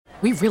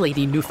We really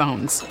need new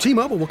phones.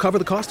 T-Mobile will cover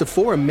the cost of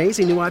 4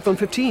 amazing new iPhone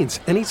 15s,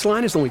 and each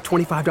line is only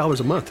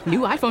 $25 a month. New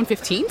iPhone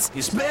 15s?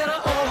 It's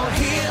better over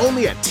here.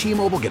 Only at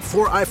T-Mobile, get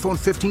 4 iPhone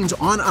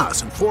 15s on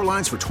us and 4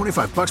 lines for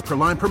 $25 per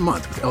line per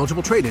month with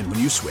eligible trade-in when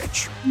you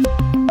switch.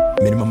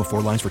 Minimum of 4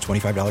 lines for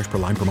 $25 per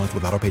line per month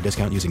with autopay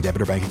discount using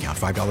debit or bank account.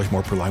 $5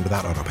 more per line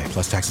without autopay,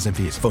 plus taxes and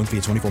fees. Phone fee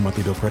at 24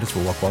 monthly bill credits for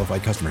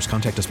well-qualified customers.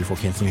 Contact us before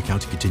canceling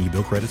account to continue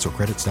bill credits or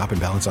credit stop and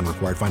balance on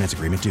required finance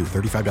agreement due.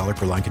 $35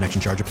 per line connection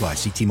charge applies.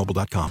 See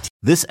T-Mobile.com.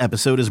 This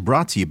episode is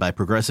brought to you by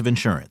Progressive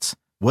Insurance.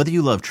 Whether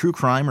you love true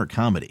crime or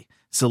comedy,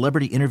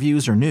 celebrity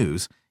interviews or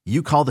news,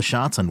 you call the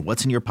shots on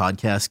what's in your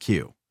podcast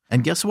queue.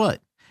 And guess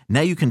what? Now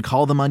you can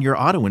call them on your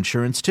auto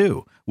insurance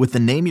too with the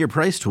Name Your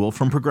Price tool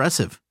from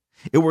Progressive.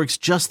 It works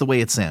just the way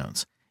it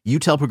sounds. You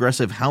tell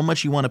Progressive how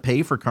much you want to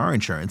pay for car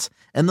insurance,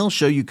 and they'll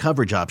show you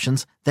coverage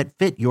options that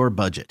fit your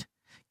budget.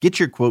 Get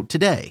your quote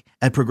today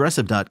at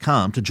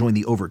Progressive.com to join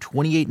the over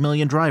 28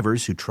 million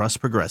drivers who trust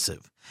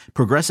Progressive.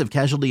 Progressive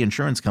Casualty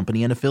Insurance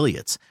Company and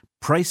Affiliates.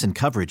 Price and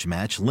coverage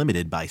match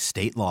limited by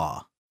state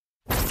law.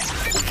 When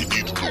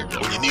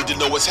you need to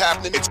know what's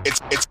happening,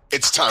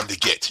 it's time to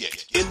get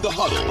in the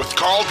huddle with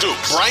Carl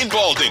Dukes, Brian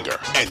Baldinger,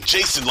 and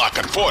Jason La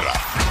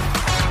Canfora.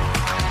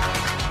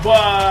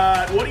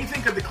 But what do you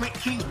think of the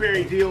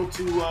Kingsbury deal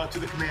to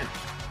the Commanders?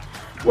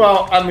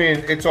 Well, I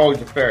mean, it's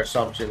always a fair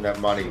assumption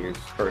that money is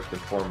first and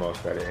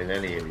foremost in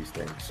any of these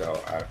things.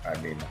 So, I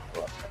mean,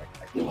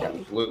 I think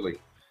absolutely.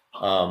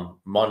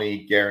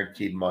 Money,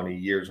 guaranteed money,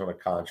 years on a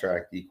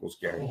contract equals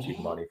guaranteed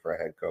money for a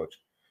head coach.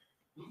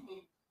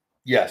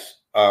 Yes.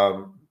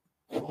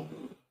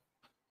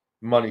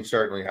 Money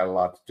certainly had a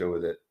lot to do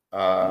with it.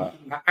 I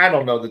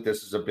don't know that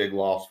this is a big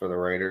loss for the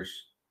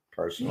Raiders,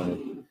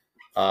 personally.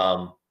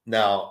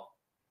 Now,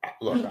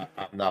 look,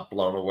 I'm not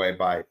blown away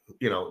by,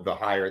 the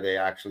hire they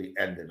actually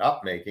ended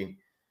up making.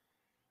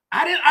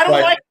 I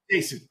don't like it,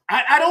 Jason.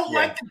 I don't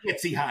like the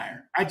Getsy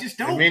hire. I just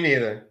don't. Me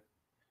neither.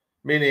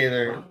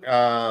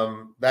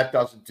 That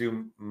doesn't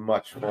do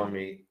much for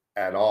me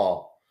at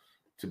all,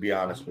 to be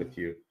honest with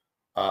you.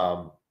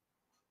 I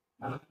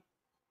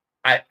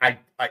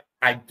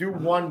do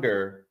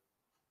wonder,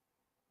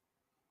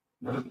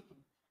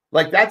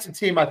 like, that's a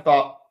team I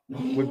thought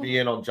would be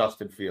in on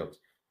Justin Fields.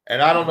 And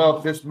I don't know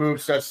if this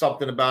move says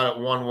something about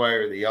it one way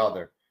or the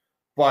other,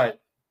 but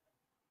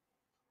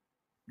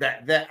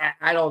that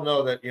I don't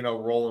know that,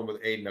 rolling with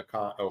Aiden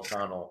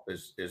O'Connell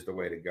is the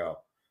way to go.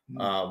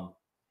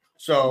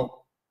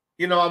 So,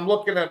 I'm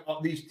looking at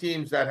these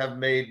teams that have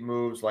made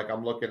moves. Like,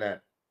 I'm looking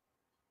at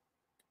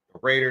the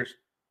Raiders,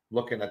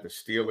 looking at the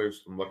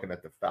Steelers, I'm looking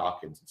at the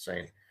Falcons and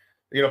saying,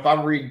 if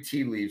I'm reading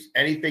tea leaves,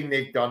 anything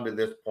they've done to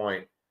this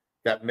point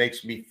that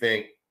makes me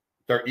think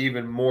they're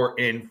even more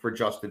in for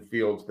Justin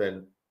Fields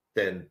than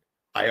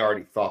I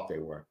already thought they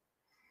were.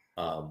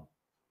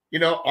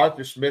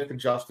 Arthur Smith and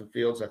Justin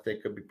Fields, I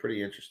think, could be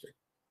pretty interesting.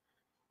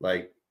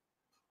 Like,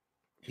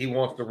 he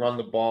wants to run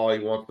the ball. He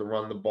wants to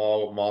run the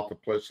ball with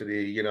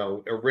multiplicity.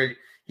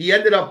 He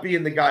ended up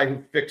being the guy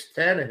who fixed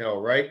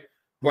Tannehill, right?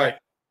 But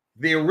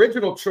the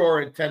original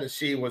chore in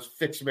Tennessee was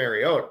fix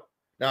Mariota.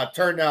 Now, it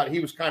turned out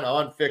he was kind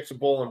of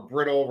unfixable and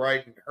brittle,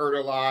 right, and hurt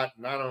a lot.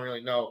 And I don't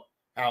really know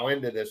how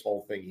into this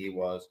whole thing he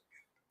was.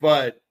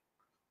 But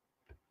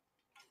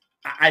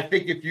I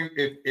think if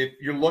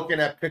you're looking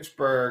at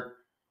Pittsburgh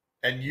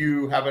and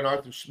you have an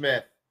Arthur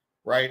Smith,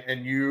 right,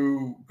 and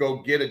you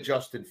go get a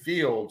Justin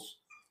Fields,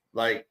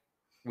 like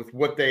with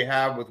what they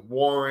have with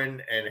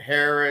Warren and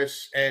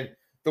Harris and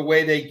the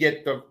way they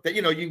get you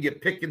can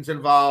get Pickens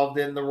involved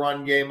in the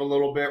run game a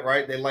little bit,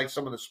 right? They like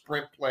some of the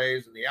sprint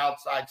plays and the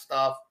outside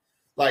stuff.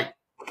 Like,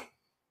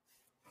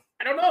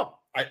 I don't know.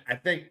 I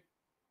think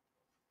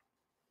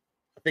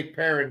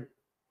pairing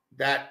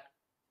that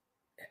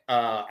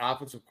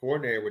offensive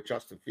coordinator with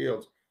Justin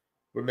Fields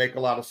would make a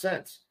lot of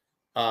sense.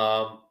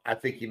 I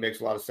think he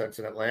makes a lot of sense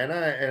in Atlanta,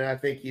 and I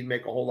think he'd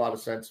make a whole lot of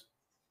sense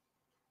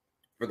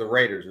for the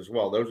Raiders as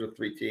well. Those are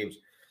three teams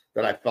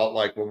that I felt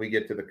like when we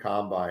get to the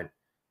combine,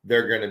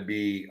 they're going to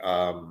be,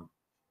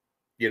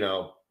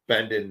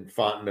 bending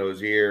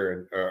Fontenot's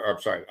ear,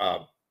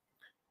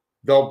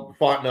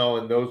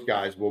 Fontenot and those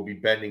guys will be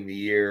bending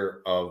the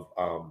ear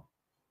of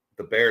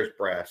the Bears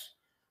brass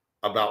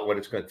about what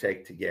it's going to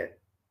take to get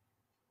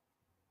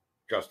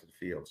Justin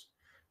Fields.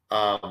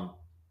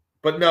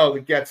 But no, the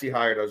Getsy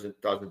hire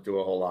doesn't do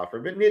a whole lot for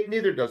him. But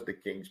neither does the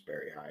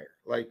Kingsbury hire.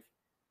 Like,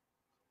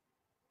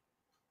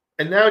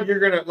 and now you're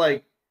gonna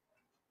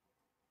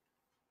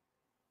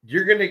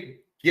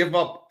give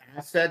up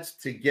assets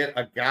to get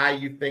a guy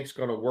you think's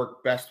going to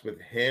work best with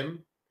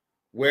him.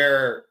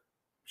 Where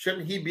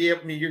shouldn't he be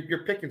able? I mean,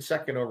 you're picking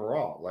second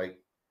overall. Like,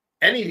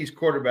 any of these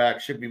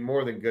quarterbacks should be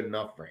more than good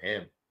enough for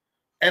him.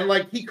 And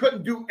he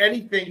couldn't do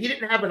anything. He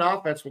didn't have an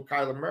offense with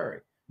Kyler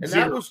Murray. And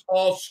that was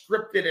all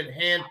scripted and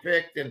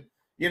handpicked, and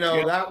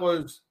that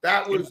was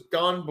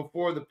done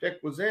before the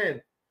pick was in,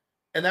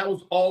 and that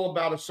was all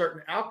about a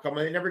certain outcome,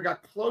 and they never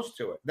got close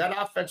to it. That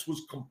offense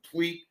was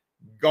complete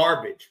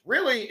garbage.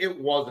 Really, it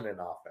wasn't an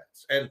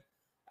offense. And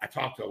I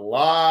talked to a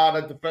lot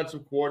of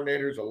defensive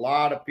coordinators, a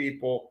lot of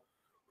people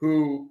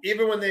who,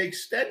 even when they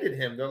extended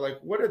him, they're like,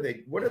 what are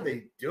they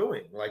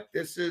doing? Like,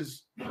 this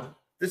is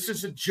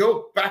a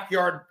joke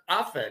backyard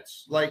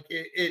offense. Like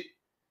it.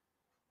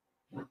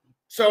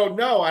 So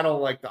no, I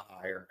don't like the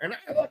hire. And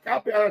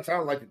I'll be honest, I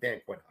don't like the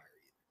Dan Quinn hire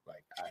either.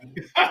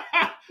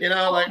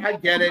 Like, I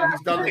get it.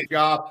 He's done the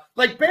job.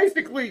 Like,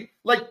 basically,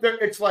 like,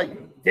 it's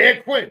like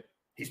Dan Quinn.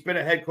 He's been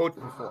a head coach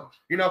before.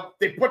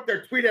 They put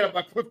their tweet out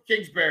about Kliff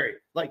Kingsbury.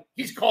 Like,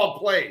 he's called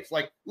plays.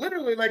 Like,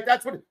 literally, like,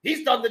 that's what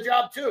he's done the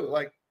job too.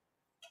 Like,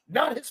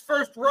 not his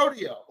first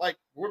rodeo. Like,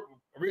 are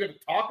we going to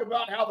talk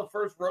about how the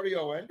first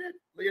rodeo ended?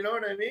 You know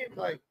what I mean?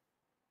 Like,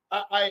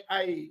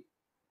 I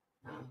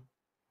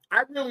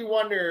really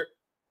wonder,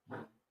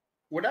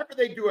 whatever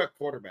they do at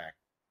quarterback,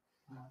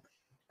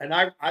 and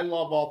I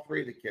love all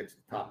three of the kids at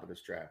the top of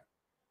this draft.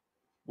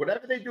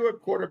 Whatever they do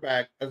at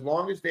quarterback, as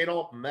long as they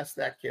don't mess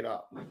that kid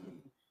up,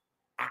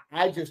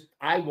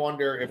 I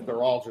wonder if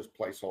they're all just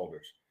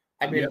placeholders.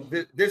 I mean,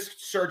 this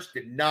search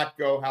did not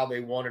go how they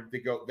wanted it to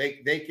go.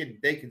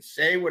 They can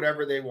say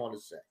whatever they want to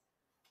say.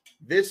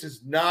 This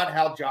is not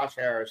how Josh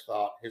Harris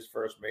thought his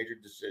first major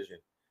decision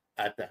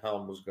at the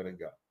helm was going to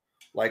go.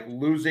 Like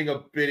losing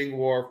a bidding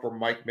war for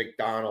Mike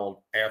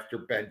McDonald after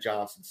Ben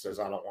Johnson says,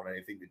 I don't want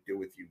anything to do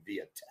with you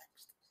via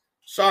text.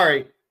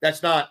 Sorry,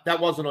 that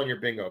wasn't on your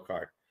bingo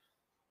card.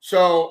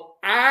 So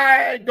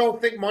I don't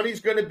think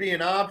money's going to be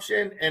an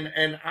option,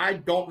 and I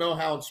don't know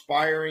how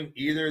inspiring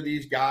either of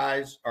these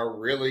guys are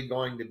really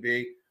going to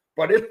be.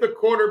 But if the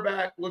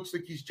quarterback looks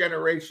like he's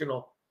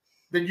generational,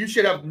 then you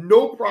should have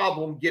no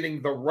problem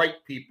getting the right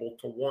people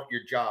to want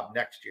your job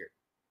next year.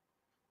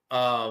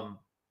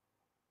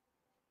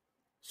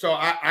 So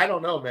I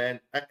don't know,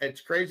 man.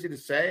 It's crazy to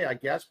say, I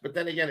guess, but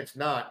then again, it's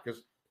not,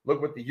 because look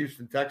what the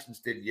Houston Texans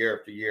did year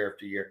after year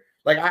after year.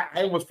 Like,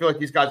 I almost feel like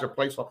these guys are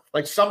placeholders.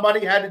 Like,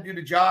 somebody had to do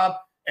the job,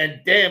 and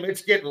damn,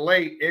 it's getting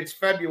late. It's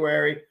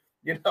February.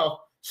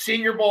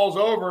 Senior Bowl's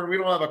over, and we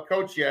don't have a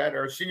coach yet,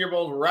 or Senior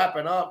Bowl's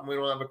wrapping up, and we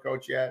don't have a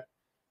coach yet.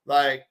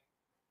 Like,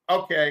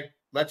 okay,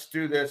 let's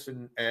do this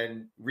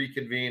and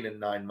reconvene in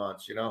 9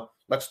 months.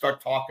 Let's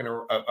start talking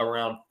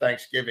around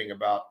Thanksgiving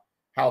about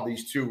how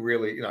these two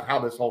really, how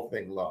this whole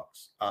thing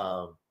looks.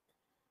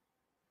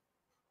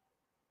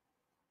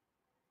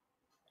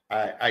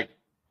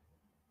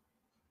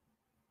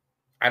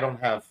 I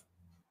don't have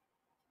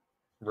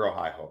real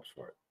high hopes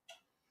for it.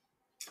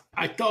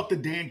 I thought the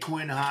Dan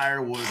Quinn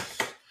hire was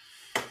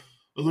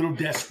a little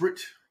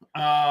desperate,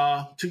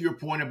 to your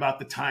point about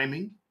the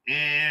timing.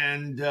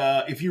 And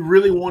if you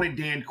really wanted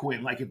Dan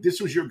Quinn, like if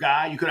this was your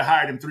guy, you could have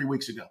hired him 3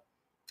 weeks ago,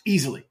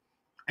 easily.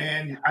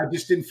 And I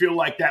just didn't feel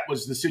like that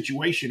was the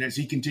situation as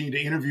he continued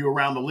to interview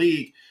around the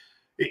league.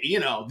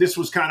 This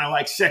was kind of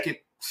like second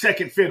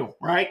fiddle,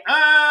 right?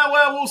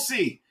 Well, we'll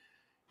see.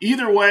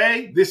 Either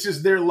way, this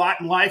is their lot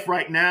in life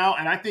right now.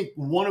 And I think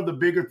one of the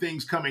bigger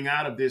things coming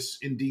out of this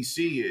in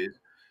D.C. is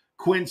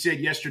Quinn said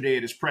yesterday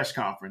at his press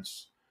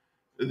conference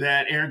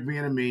that Eric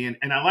Bieniemy,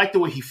 and I like the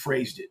way he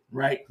phrased it,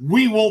 right?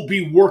 We won't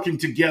be working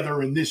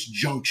together in this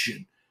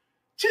junction.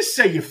 Just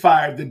say you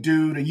fired the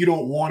dude and you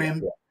don't want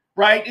him,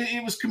 right?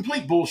 It was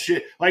complete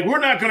bullshit. Like, we're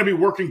not going to be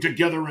working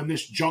together in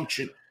this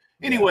junction.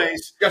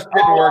 Anyways. Just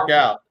didn't work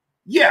out.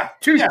 Yeah.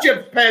 Two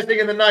ships passing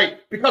in the night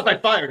because I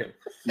fired him.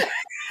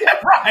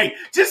 Right.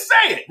 Just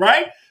say it,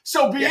 right?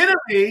 So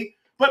Bieniemy,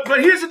 but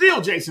here's the deal,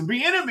 Jason.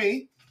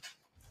 Bieniemy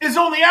is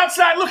on the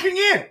outside looking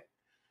in.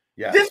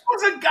 Yeah. This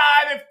was a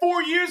guy that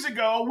 4 years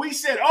ago we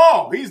said,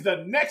 he's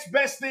the next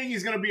best thing.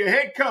 He's going to be a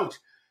head coach.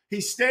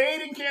 He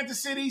stayed in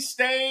Kansas City,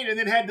 and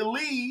then had to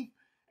leave.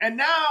 And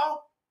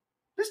now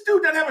this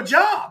dude doesn't have a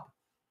job.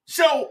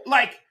 So,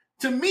 like,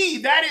 to me,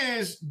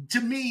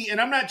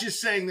 and I'm not just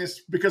saying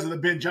this because of the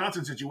Ben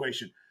Johnson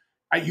situation.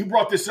 You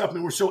brought this up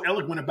and we're so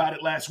eloquent about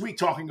it last week,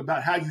 talking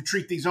about how you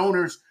treat these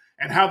owners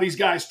and how these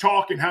guys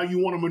talk and how you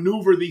want to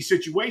maneuver these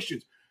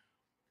situations.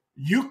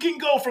 You can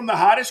go from the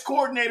hottest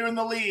coordinator in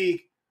the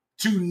league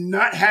to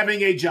not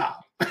having a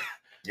job.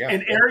 Yeah.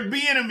 And Eric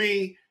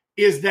Bieniemy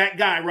is that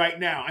guy right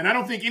now. And I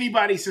don't think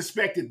anybody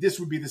suspected this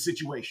would be the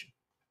situation.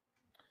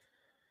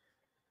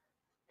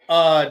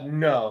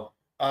 No.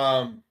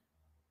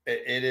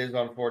 It is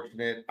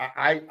unfortunate.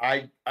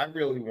 I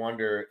really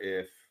wonder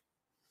if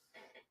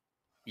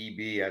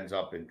EB ends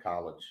up in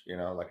college,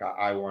 like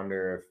I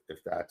wonder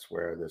if that's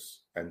where this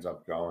ends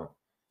up going.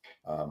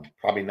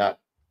 Probably not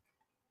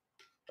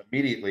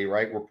immediately,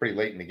 right? We're pretty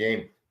late in the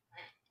game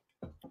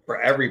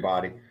for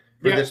everybody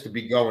for this to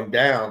be going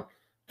down.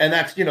 And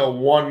that's,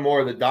 one more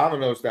of the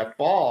dominoes that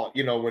fall,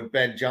 when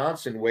Ben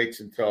Johnson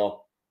waits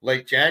until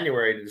late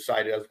January to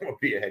decide he doesn't want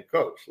to be a head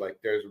coach. Like,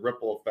 there's a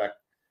ripple effect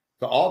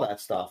to all that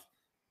stuff.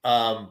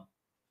 But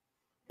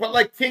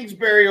like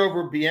Kingsbury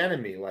over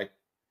Bieniemy, like,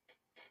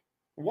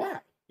 why?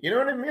 You know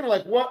what I mean?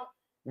 Like, what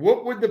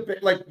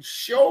would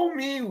show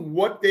me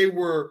what they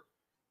were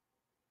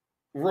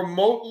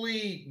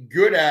remotely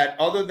good at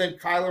other than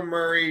Kyler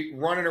Murray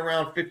running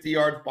around 50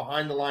 yards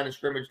behind the line of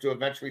scrimmage to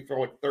eventually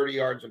throw it 30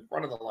 yards in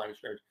front of the line of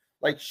scrimmage.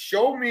 Like,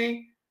 show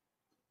me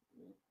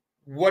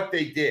what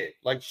they did.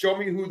 Like, show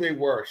me who they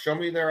were. Show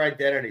me their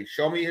identity.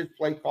 Show me his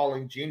play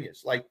calling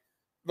genius. Like,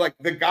 like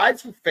the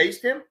guys who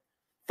faced him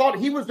thought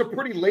he was a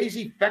pretty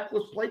lazy,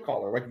 feckless play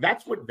caller. Like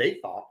that's what they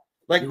thought.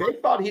 Like they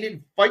thought he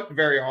didn't fight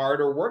very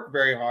hard or work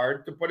very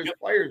hard to put his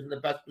players in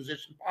the best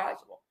position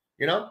possible.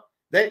 You know,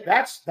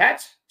 that's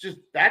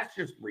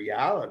just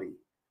reality.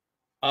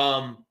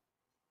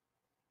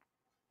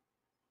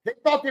 They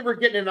thought they were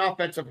getting an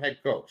offensive head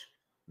coach.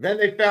 Then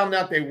they found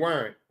out they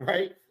weren't,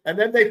 right? And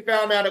then they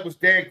found out it was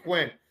Dan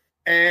Quinn.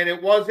 And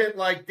it wasn't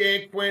like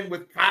Dan Quinn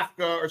with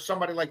Kafka or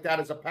somebody like that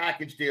as a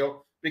package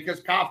deal,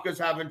 because Kafka's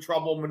having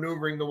trouble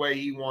maneuvering the way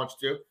he wants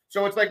to.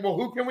 So it's like, well,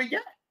 who can we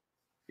get?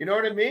 You know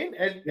what I mean?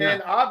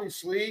 And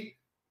obviously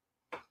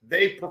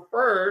they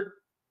preferred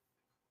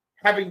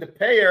having to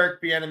pay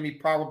Eric Bieniemy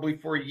probably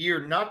for a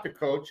year not to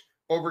coach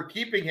over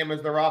keeping him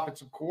as their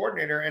offensive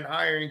coordinator and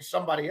hiring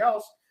somebody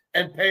else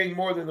and paying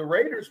more than the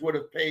Raiders would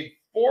have paid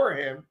for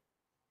him.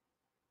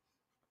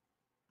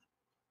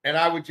 And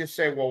I would just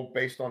say, well,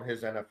 based on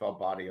his NFL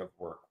body of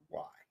work,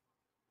 why?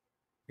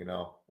 You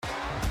know?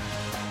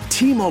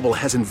 T-Mobile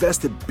has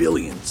invested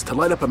billions to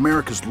light up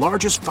America's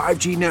largest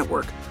 5G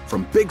network,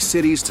 from big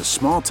cities to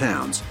small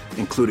towns,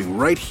 including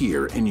right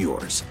here in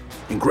yours.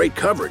 And great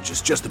coverage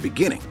is just the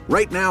beginning.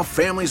 Right now,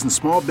 families and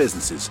small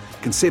businesses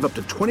can save up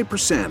to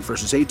 20%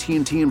 versus AT&T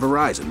and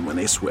Verizon when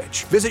they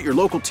switch. Visit your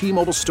local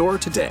T-Mobile store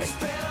today.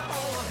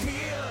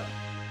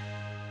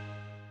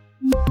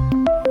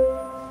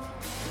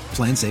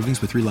 Plan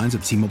savings with 3 lines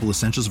of T-Mobile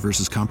Essentials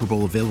versus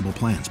comparable available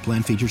plans.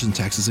 Plan features and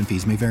taxes and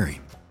fees may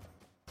vary.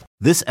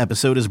 This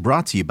episode is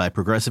brought to you by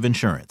Progressive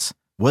Insurance.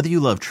 Whether you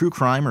love true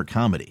crime or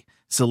comedy,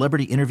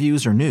 celebrity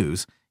interviews or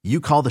news, you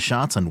call the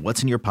shots on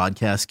what's in your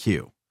podcast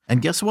queue.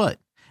 And guess what?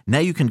 Now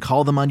you can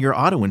call them on your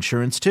auto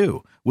insurance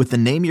too, with the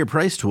Name Your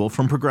Price tool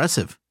from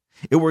Progressive.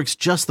 It works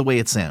just the way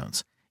it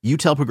sounds. You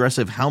tell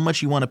Progressive how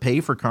much you want to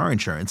pay for car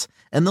insurance,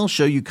 and they'll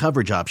show you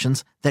coverage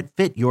options that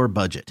fit your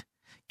budget.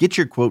 Get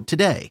your quote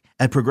today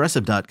at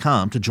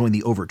Progressive.com to join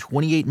the over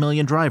 28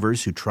 million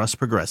drivers who trust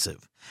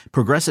Progressive.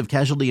 Progressive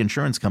Casualty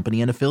Insurance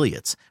Company and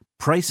Affiliates.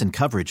 Price and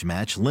coverage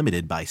match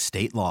limited by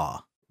state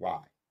law. Why?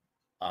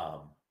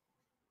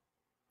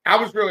 I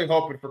was really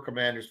hoping for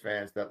Commanders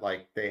fans that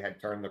like they had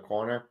turned the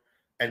corner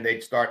and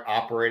they'd start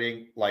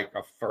operating like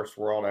a first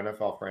world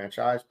NFL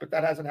franchise, but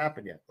that hasn't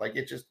happened yet. Like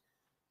it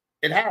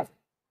hasn't.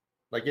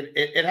 Like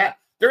it has.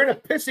 They're in a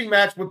pissing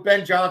match with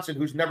Ben Johnson,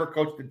 who's never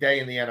coached a day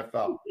in the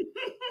NFL.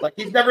 Like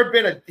I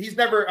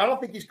don't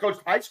think he's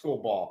coached high school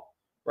ball,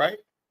 right?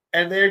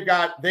 And they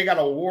got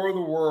a War of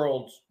the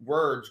Worlds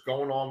words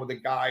going on with a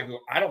guy who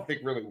I don't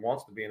think really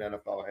wants to be an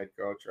NFL head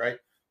coach, right?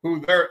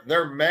 Who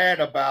they're mad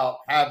about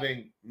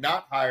having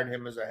not hired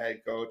him as a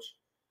head coach.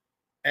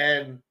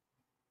 And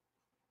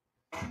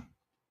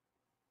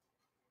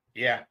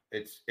yeah,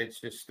 it's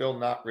just still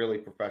not really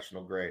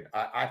professional grade.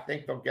 I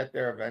think they'll get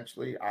there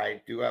eventually.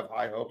 I do have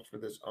high hopes for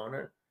this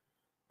owner,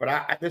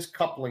 but this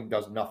coupling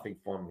does nothing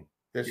for me.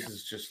 This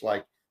is just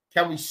like,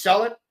 can we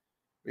sell it?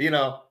 You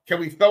know, can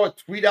we throw a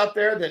tweet out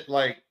there that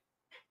like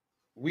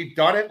we've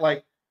done it?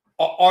 Like,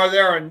 are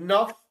there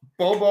enough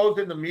bobos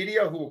in the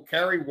media who will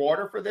carry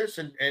water for this?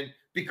 And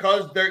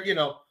because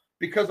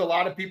because a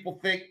lot of people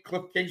think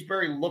Kliff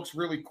Kingsbury looks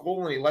really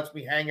cool and he lets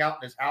me hang out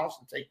in his house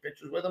and take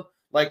pictures with him.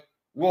 Like,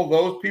 will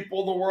those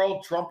people in the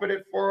world trumpet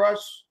it for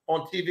us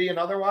on TV and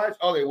otherwise?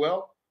 Oh, they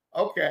will.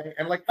 Okay.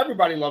 And like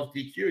everybody loves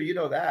DQ. You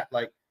know that.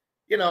 Like,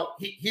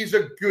 he's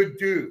a good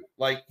dude.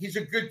 Like, he's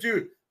a good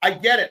dude. I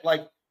get it.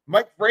 Like,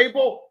 Mike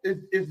Vrabel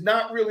is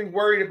not really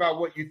worried about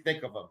what you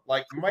think of him.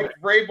 Like, Mike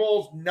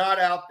Vrabel's not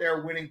out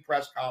there winning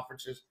press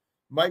conferences.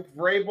 Mike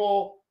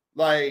Vrabel,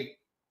 like,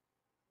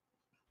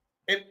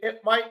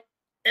 it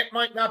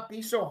might not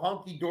be so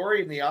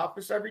hunky-dory in the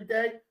office every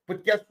day,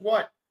 but guess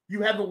what?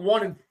 You haven't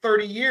won in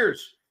 30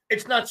 years.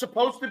 It's not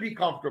supposed to be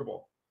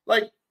comfortable.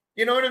 Like,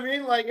 you know what I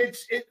mean? Like,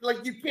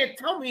 like you can't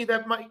tell me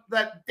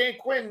that Dan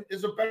Quinn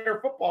is a better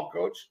football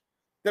coach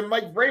than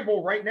Mike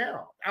Vrabel right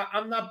now.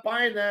 I'm not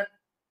buying that,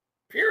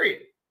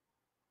 period.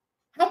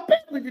 How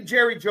badly did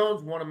Jerry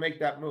Jones want to make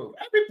that move?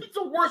 It's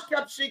the worst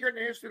kept secret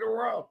in the history of the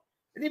world.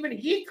 And even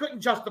he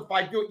couldn't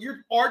justify doing it. Your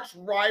arch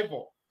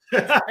rival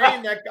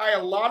paying that guy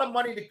a lot of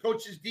money to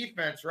coach his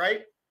defense,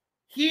 right?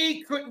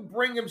 He couldn't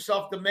bring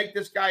himself to make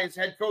this guy his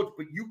head coach,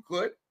 but you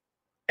could.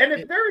 And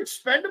if they're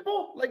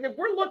expendable, like if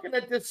we're looking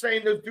at this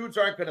saying those dudes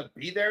aren't going to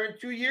be there in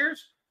 2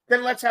 years,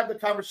 then let's have the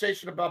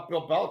conversation about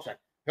Bill Belichick.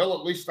 He'll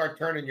at least start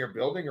turning your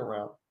building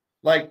around.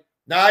 Like,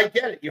 now I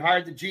get it. You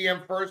hired the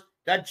GM first.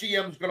 That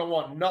GM is going to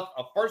want nothing.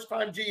 A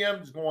first-time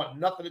GM is going to want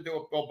nothing to do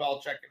with Bill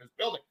Belichick in his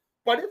building.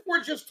 But if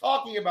we're just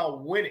talking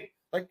about winning,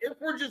 like if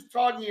we're just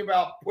talking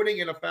about putting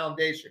in a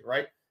foundation,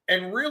 right,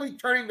 and really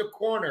turning the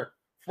corner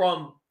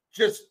from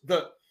just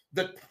the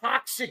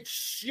toxic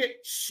shit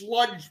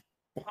sludge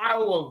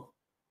pile of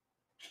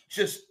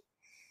just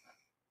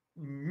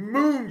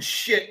moon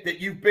shit that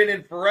you've been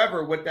in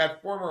forever with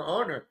that former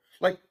owner,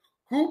 like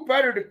who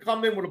better to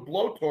come in with a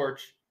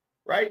blowtorch,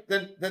 right,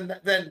 than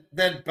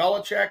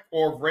Belichick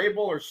or Vrabel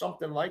or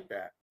something like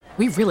that.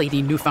 We really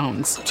need new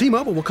phones.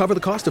 T-Mobile will cover the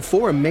cost of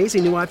 4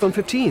 amazing new iPhone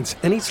 15s,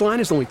 and each line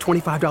is only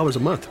 $25 a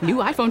month. New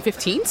iPhone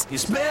 15s?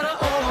 It's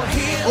better over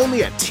here.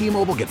 Only at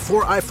T-Mobile, get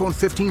 4 iPhone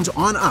 15s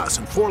on us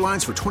and 4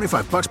 lines for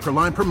 $25 per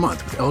line per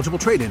month with eligible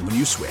trade-in when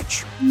you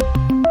switch.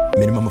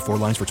 Minimum of 4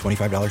 lines for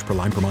 $25 per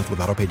line per month with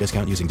autopay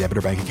discount using debit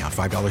or bank account.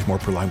 $5 more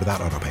per line without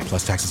autopay,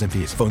 plus taxes and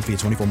fees. Phone fee at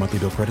 24 monthly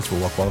bill credits for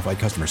well-qualified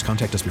customers.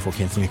 Contact us before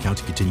canceling account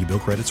to continue bill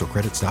credits or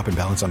credit stop and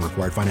balance on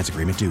required finance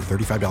agreement due.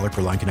 $35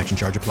 per line connection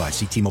charge applies.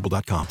 See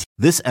T-Mobile.com.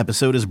 This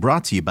episode is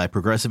brought to you by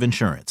Progressive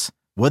Insurance.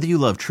 Whether you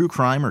love true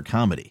crime or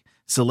comedy,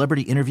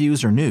 celebrity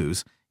interviews or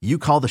news, you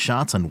call the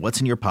shots on what's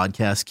in your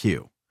podcast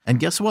queue. And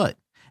guess what?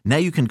 Now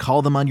you can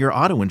call them on your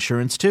auto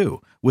insurance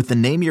too with the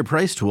Name Your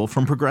Price tool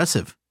from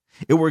Progressive.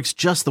 It works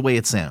just the way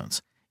it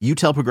sounds. You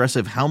tell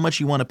Progressive how much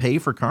you want to pay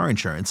for car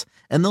insurance,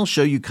 and they'll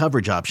show you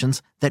coverage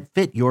options that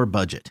fit your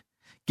budget.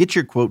 Get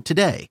your quote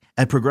today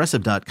at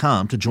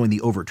Progressive.com to join the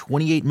over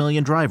 28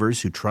 million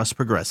drivers who trust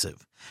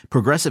Progressive.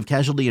 Progressive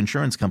Casualty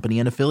Insurance Company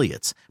and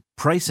Affiliates.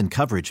 Price and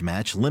coverage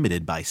match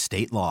limited by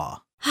state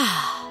law.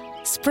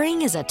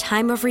 Spring is a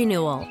time of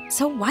renewal,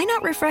 so why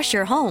not refresh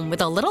your home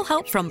with a little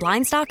help from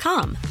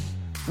Blinds.com?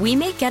 We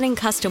make getting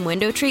custom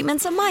window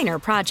treatments a minor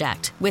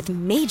project with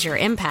major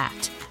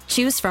impact.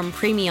 Choose from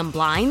premium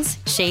blinds,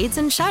 shades,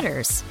 and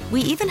shutters.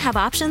 We even have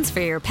options for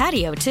your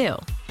patio, too.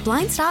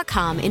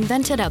 Blinds.com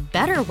invented a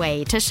better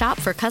way to shop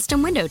for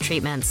custom window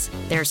treatments.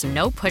 There's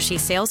no pushy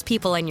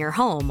salespeople in your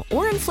home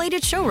or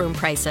inflated showroom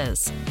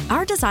prices.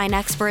 Our design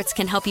experts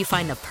can help you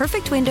find the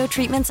perfect window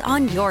treatments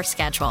on your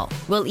schedule.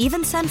 We'll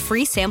even send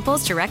free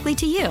samples directly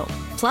to you.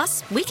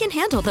 Plus, we can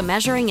handle the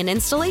measuring and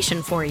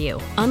installation for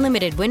you.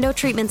 Unlimited window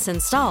treatments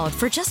installed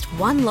for just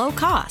one low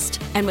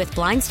cost. And with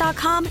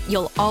Blinds.com,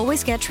 you'll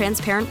always get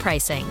transparent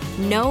pricing.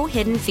 No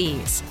hidden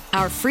fees.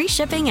 Our free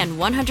shipping and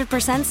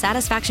 100%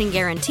 satisfaction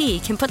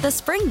guarantee can put the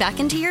spring back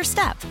into your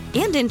step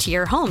and into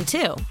your home,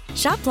 too.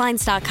 Shop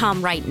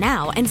Blinds.com right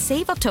now and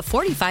save up to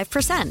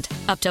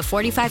 45%. Up to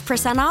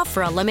 45% off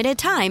for a limited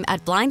time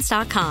at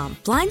Blinds.com.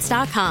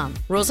 Blinds.com.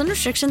 Rules and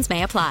restrictions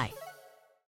may apply.